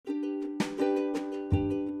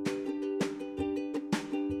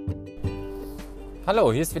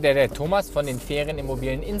Hallo, hier ist wieder der Thomas von den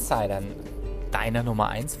Ferienimmobilien Insidern, deiner Nummer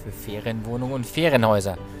 1 für Ferienwohnungen und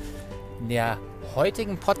Ferienhäuser. In der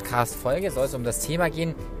heutigen Podcast Folge soll es um das Thema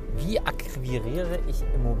gehen, wie akquiriere ich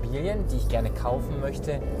Immobilien, die ich gerne kaufen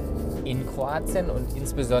möchte in Kroatien und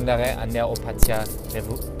insbesondere an der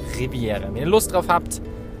Riviera. Wenn ihr Lust drauf habt,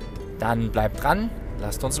 dann bleibt dran,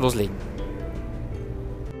 lasst uns loslegen.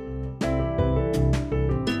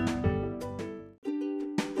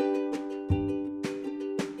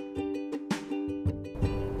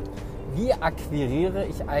 Wie akquiriere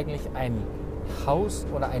ich eigentlich ein Haus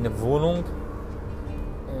oder eine Wohnung,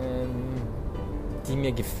 die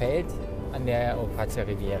mir gefällt an der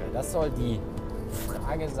Riviera? Das soll die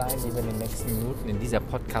Frage sein, die wir in den nächsten Minuten in dieser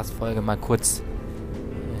Podcast-Folge mal kurz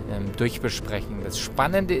durchbesprechen. Das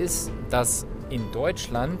Spannende ist, dass in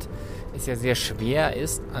Deutschland es ja sehr schwer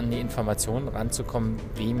ist, an die Informationen ranzukommen,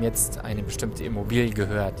 wem jetzt eine bestimmte Immobilie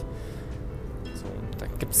gehört. So, da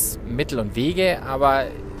gibt es Mittel und Wege, aber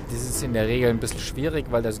das ist in der Regel ein bisschen schwierig,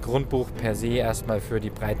 weil das Grundbuch per se erstmal für die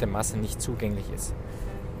breite Masse nicht zugänglich ist.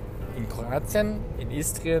 In Kroatien, in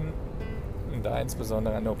Istrien und da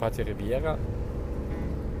insbesondere an der Riviera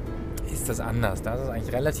ist das anders. Da ist es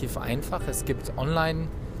eigentlich relativ einfach. Es gibt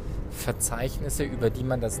Online-Verzeichnisse, über die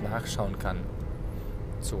man das nachschauen kann.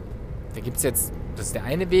 So, da gibt es jetzt, das ist der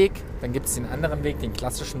eine Weg, dann gibt es den anderen Weg, den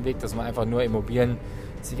klassischen Weg, dass man einfach nur Immobilien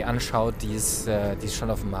sich anschaut, die es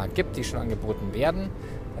schon auf dem Markt gibt, die schon angeboten werden,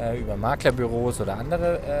 über Maklerbüros oder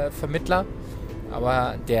andere Vermittler.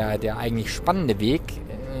 Aber der eigentlich spannende Weg,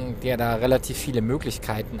 der da relativ viele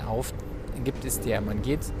Möglichkeiten aufgibt, ist man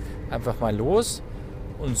geht einfach mal los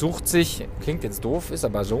und sucht sich, klingt jetzt doof, ist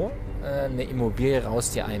aber so, eine Immobilie raus,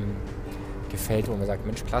 die einem gefällt, wo man sagt,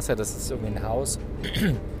 Mensch, klasse, das ist irgendwie ein Haus,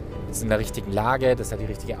 das ist in der richtigen Lage, das hat die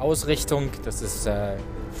richtige Ausrichtung, das ist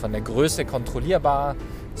von der Größe kontrollierbar,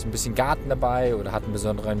 ist ein bisschen Garten dabei oder hat einen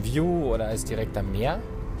besonderen View oder ist direkt am Meer.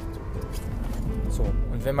 So,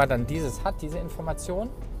 und wenn man dann dieses hat, diese Information,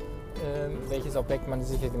 welches Objekt man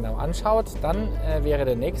sich genau anschaut, dann wäre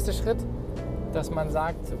der nächste Schritt, dass man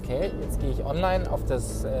sagt, okay, jetzt gehe ich online auf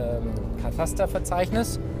das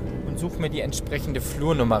Katasterverzeichnis und suche mir die entsprechende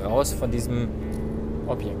Flurnummer raus von diesem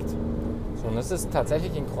Objekt. So, und das ist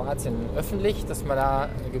tatsächlich in Kroatien öffentlich, dass man da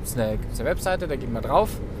gibt es eine Webseite, da geht man drauf,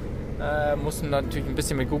 muss natürlich ein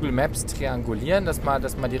bisschen mit Google Maps triangulieren, dass man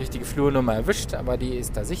die richtige Flurnummer erwischt, aber die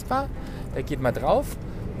ist da sichtbar. Da geht man drauf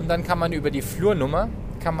und dann kann man über die Flurnummer,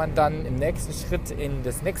 dann im nächsten Schritt in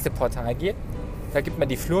das nächste Portal gehen. Da gibt man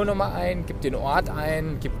die Flurnummer ein, gibt den Ort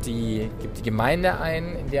ein, gibt die Gemeinde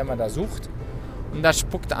ein, in der man da sucht. Und da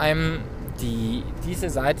spuckt einem diese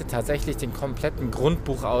Seite tatsächlich den kompletten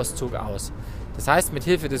Grundbuchauszug aus. Das heißt, mit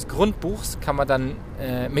Hilfe des Grundbuchs kann man dann,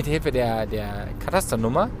 mit Hilfe der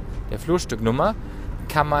Katasternummer, der Flurstücknummer,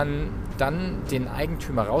 kann man dann den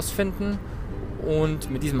Eigentümer rausfinden und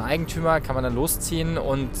mit diesem Eigentümer kann man dann losziehen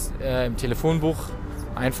und im Telefonbuch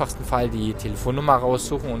im einfachsten Fall die Telefonnummer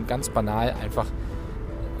raussuchen und ganz banal einfach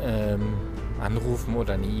anrufen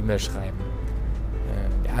oder eine E-Mail schreiben.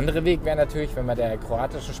 Der andere Weg wäre natürlich, wenn man der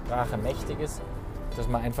kroatischen Sprache mächtig ist, dass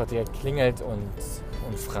man einfach direkt klingelt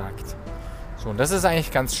und fragt. So, und das ist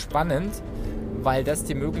eigentlich ganz spannend, weil das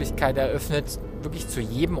die Möglichkeit eröffnet, wirklich zu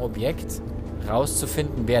jedem Objekt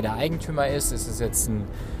rauszufinden, wer der Eigentümer ist. Ist es jetzt ein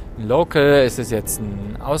Local, ist es jetzt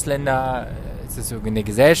ein Ausländer, ist es irgendeine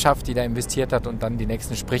Gesellschaft, die da investiert hat und dann die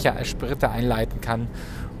nächsten Schritte einleiten kann,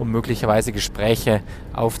 um möglicherweise Gespräche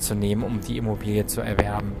aufzunehmen, um die Immobilie zu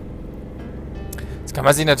erwerben. Jetzt kann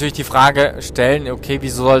man sich natürlich die Frage stellen, okay,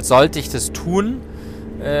 wieso sollte ich das tun?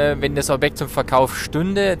 Wenn das Objekt zum Verkauf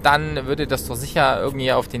stünde, dann würde das doch sicher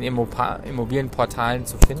irgendwie auf den Immobilienportalen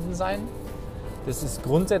zu finden sein. Das ist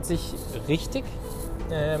grundsätzlich richtig.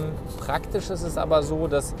 Praktisch ist es aber so,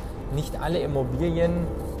 dass nicht alle Immobilien,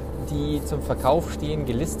 die zum Verkauf stehen,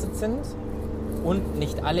 gelistet sind und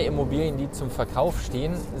nicht alle Immobilien, die zum Verkauf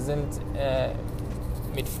stehen, sind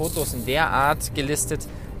mit Fotos in der Art gelistet,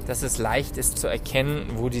 dass es leicht ist zu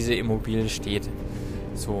erkennen, wo diese Immobilie steht.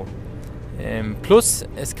 So. Plus,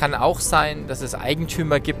 es kann auch sein, dass es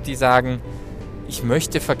Eigentümer gibt, die sagen, ich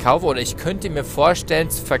möchte verkaufen oder ich könnte mir vorstellen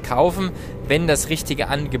zu verkaufen, wenn das richtige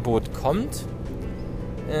Angebot kommt.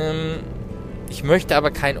 Ich möchte aber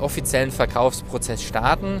keinen offiziellen Verkaufsprozess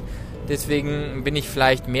starten. Deswegen bin ich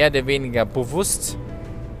vielleicht mehr oder weniger bewusst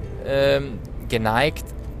geneigt,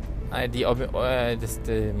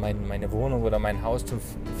 meine Wohnung oder mein Haus zum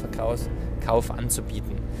Verkauf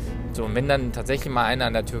anzubieten. So, und wenn dann tatsächlich mal einer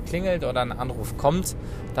an der Tür klingelt oder ein Anruf kommt,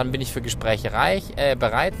 dann bin ich für Gespräche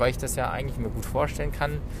bereit, weil ich das ja eigentlich mir gut vorstellen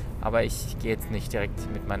kann. Aber ich gehe jetzt nicht direkt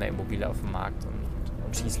mit meiner Immobilie auf den Markt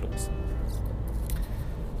und schieß los.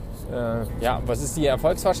 Was ist die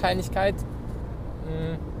Erfolgswahrscheinlichkeit?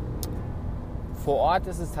 Vor Ort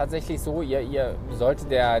ist es tatsächlich so, ihr solltet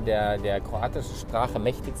der kroatischen Sprache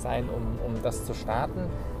mächtig sein, um das zu starten.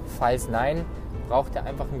 Falls nein, braucht ihr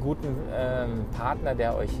einfach einen guten Partner,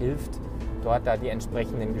 der euch hilft, dort da die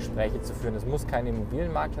entsprechenden Gespräche zu führen. Es muss kein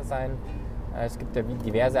Immobilienmakler sein. Es gibt ja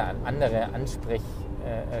diverse andere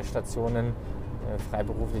Ansprechstationen,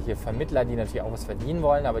 freiberufliche Vermittler, die natürlich auch was verdienen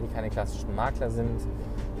wollen, aber die keine klassischen Makler sind.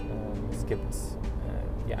 Es gibt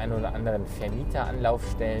die ein oder anderen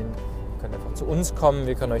Vermieteranlaufstellen. Ihr könnt einfach zu uns kommen,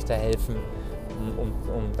 wir können euch da helfen, um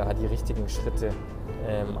da die richtigen Schritte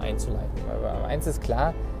einzuleiten. Aber eins ist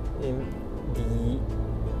klar, die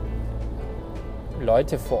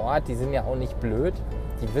Leute vor Ort, die sind ja auch nicht blöd.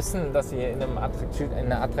 Die wissen, dass sie in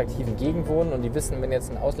einer attraktiven Gegend wohnen und die wissen, wenn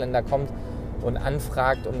jetzt ein Ausländer kommt und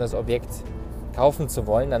anfragt, um das Objekt kaufen zu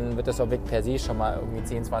wollen, dann wird das Objekt per se schon mal irgendwie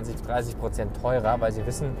 10, 20, 30% teurer, weil sie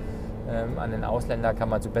wissen, an den Ausländer kann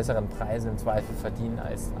man zu besseren Preisen im Zweifel verdienen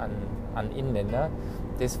als an Inländer.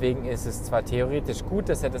 Deswegen ist es zwar theoretisch gut,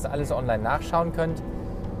 dass ihr das alles online nachschauen könnt.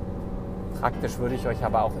 Praktisch würde ich euch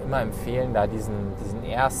aber auch immer empfehlen, da dieses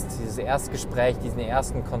Erstgespräch, diesen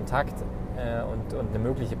ersten Kontakt und eine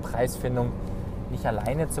mögliche Preisfindung nicht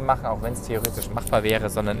alleine zu machen, auch wenn es theoretisch machbar wäre,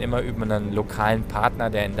 sondern immer über einen lokalen Partner,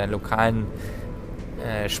 der in der lokalen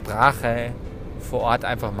Sprache vor Ort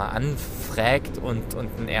einfach mal anfragt und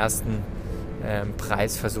einen ersten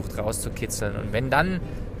Preis versucht rauszukitzeln. Und wenn dann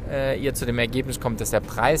ihr zu dem Ergebnis kommt, dass der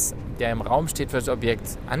Preis, der im Raum steht für das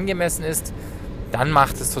Objekt, angemessen ist, dann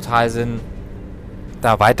macht es total Sinn,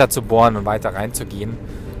 da weiter zu bohren und weiter reinzugehen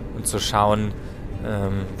und zu schauen,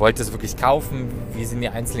 wollt ihr es wirklich kaufen, wie sind die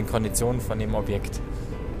einzelnen Konditionen von dem Objekt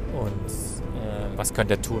und was könnt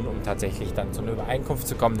ihr tun, um tatsächlich dann zu einer Übereinkunft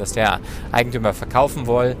zu kommen, dass der Eigentümer verkaufen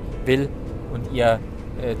will und ihr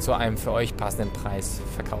zu einem für euch passenden Preis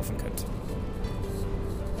verkaufen könnt.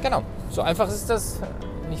 Genau, so einfach ist das,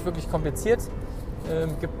 nicht wirklich kompliziert.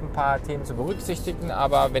 Gibt ein paar Themen zu berücksichtigen,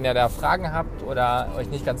 aber wenn ihr da Fragen habt oder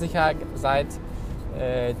euch nicht ganz sicher seid,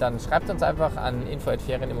 dann schreibt uns einfach an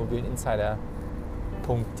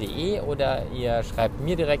info@ferienimmobilieninsider.de oder ihr schreibt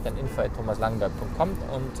mir direkt an info@thomaslangenberg.com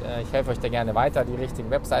und ich helfe euch da gerne weiter, die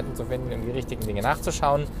richtigen Webseiten zu finden, um die richtigen Dinge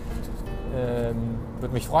nachzuschauen.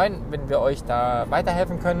 Würde mich freuen, wenn wir euch da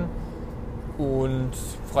weiterhelfen können und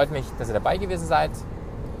freut mich, dass ihr dabei gewesen seid.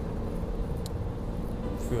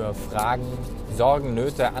 Für Fragen, Sorgen,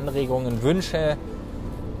 Nöte, Anregungen, Wünsche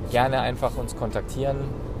gerne einfach uns kontaktieren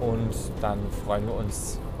und dann freuen wir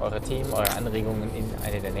uns, eure Themen, eure Anregungen in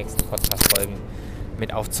eine der nächsten Podcast Folgen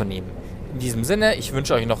mit aufzunehmen. In diesem Sinne, ich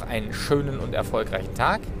wünsche euch noch einen schönen und erfolgreichen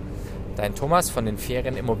Tag. Dein Thomas von den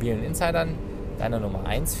Ferienimmobilien Insidern, deiner Nummer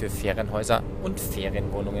 1 für Ferienhäuser und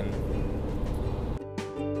Ferienwohnungen.